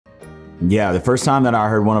Yeah, the first time that I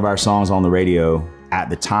heard one of our songs on the radio,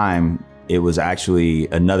 at the time, it was actually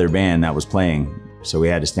another band that was playing. So we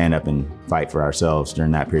had to stand up and fight for ourselves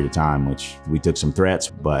during that period of time, which we took some threats,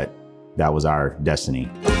 but that was our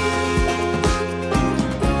destiny.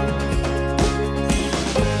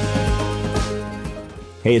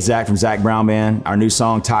 Hey, it's Zac from Zac Brown Band. Our new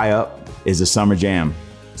song, Tie Up, is a summer jam.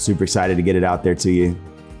 Super excited to get it out there to you.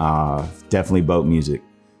 Definitely boat music.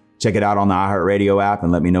 Check it out on the iHeartRadio app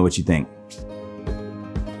and let me know what you think.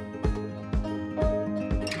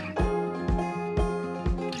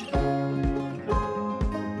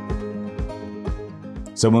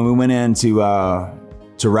 So when we went in to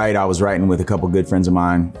write, I was writing with a couple good friends of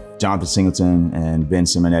mine, Jonathan Singleton and Ben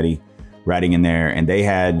Simonetti, writing in there, and they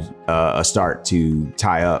had a start to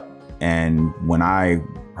Tie Up. And when I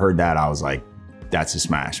heard that, I was like, that's a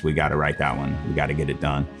smash. We got to write that one. We got to get it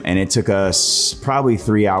done. And it took us probably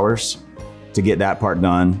 3 hours to get that part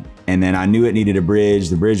done. And then I knew it needed a bridge.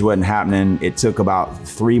 The bridge wasn't happening. It took about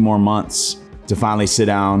 3 more months to finally sit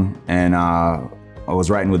down, and I was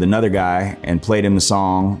writing with another guy and played him the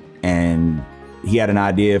song, and he had an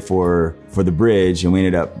idea for the bridge, and we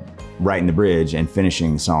ended up writing the bridge and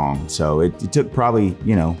finishing the song. So it took probably,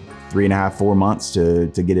 3.5, 4 months to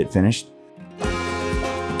get it finished.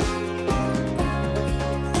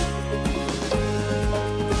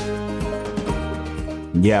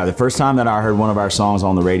 Yeah, the first time that I heard one of our songs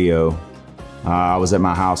on the radio, I was at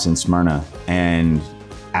my house in Smyrna, and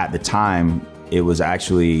at the time, it was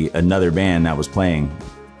actually another band that was playing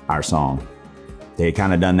our song. They had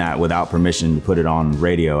kind of done that without permission to put it on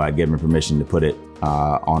radio. I'd given permission to put it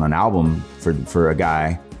on an album for a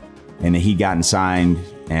guy, and then he'd gotten signed,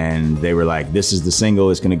 and they were like, this is the single,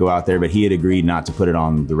 it's gonna go out there, but he had agreed not to put it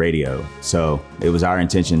on the radio. So it was our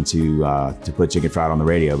intention to put Chicken Fried on the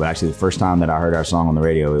radio, but actually the first time that I heard our song on the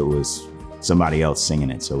radio, it was somebody else singing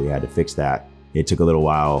it, so we had to fix that. It took a little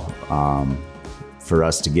while for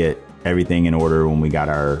us to get everything in order when we got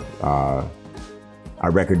our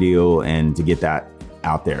record deal and to get that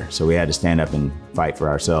out there. So we had to stand up and fight for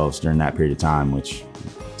ourselves during that period of time, which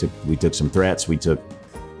we took some threats, we took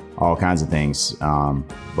all kinds of things,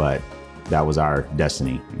 but that was our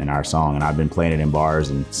destiny and our song. And I've been playing it in bars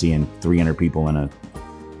and seeing 300 people in a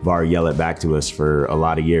bar yell it back to us for a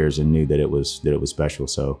lot of years, and knew that it was special.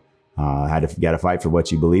 So got to fight for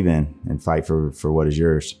what you believe in and fight for what is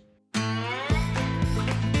yours.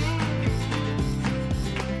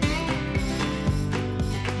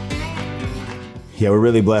 Yeah, we're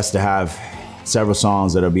really blessed to have several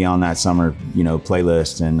songs that'll be on that summer,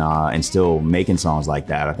 playlist, and still making songs like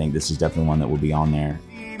that. I think this is definitely one that will be on there.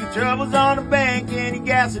 Trouble's on the bank, any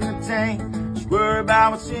gas in the tank. Just worry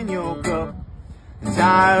about what's in your cup.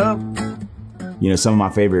 Tie up. Some of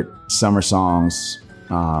my favorite summer songs.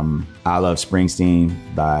 I Love Springsteen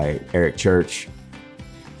by Eric Church.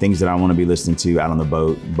 Things that I want to be listening to out on the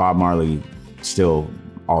boat. Bob Marley, still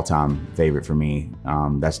all-time favorite for me.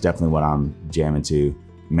 That's definitely what I'm jamming to.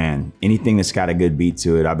 Man, anything that's got a good beat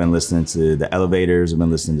to it. I've been listening to The Elevators, I've been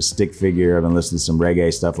listening to Stick Figure, I've been listening to some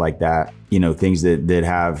reggae, stuff like that. Things that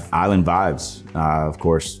have island vibes. Of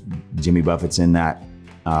course, Jimmy Buffett's in that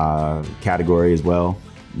category as well.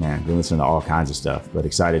 Man, been listening to all kinds of stuff, but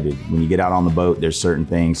excited to, when you get out on the boat, there's certain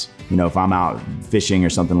things, if I'm out fishing or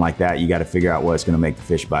something like that, you got to figure out what's going to make the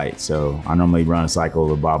fish bite. So I normally run a cycle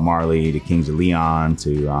of Bob Marley to Kings of Leon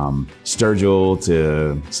to Sturgill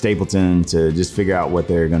to Stapleton to just figure out what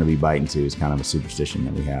they're going to be biting to. Is kind of a superstition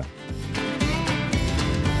that we have.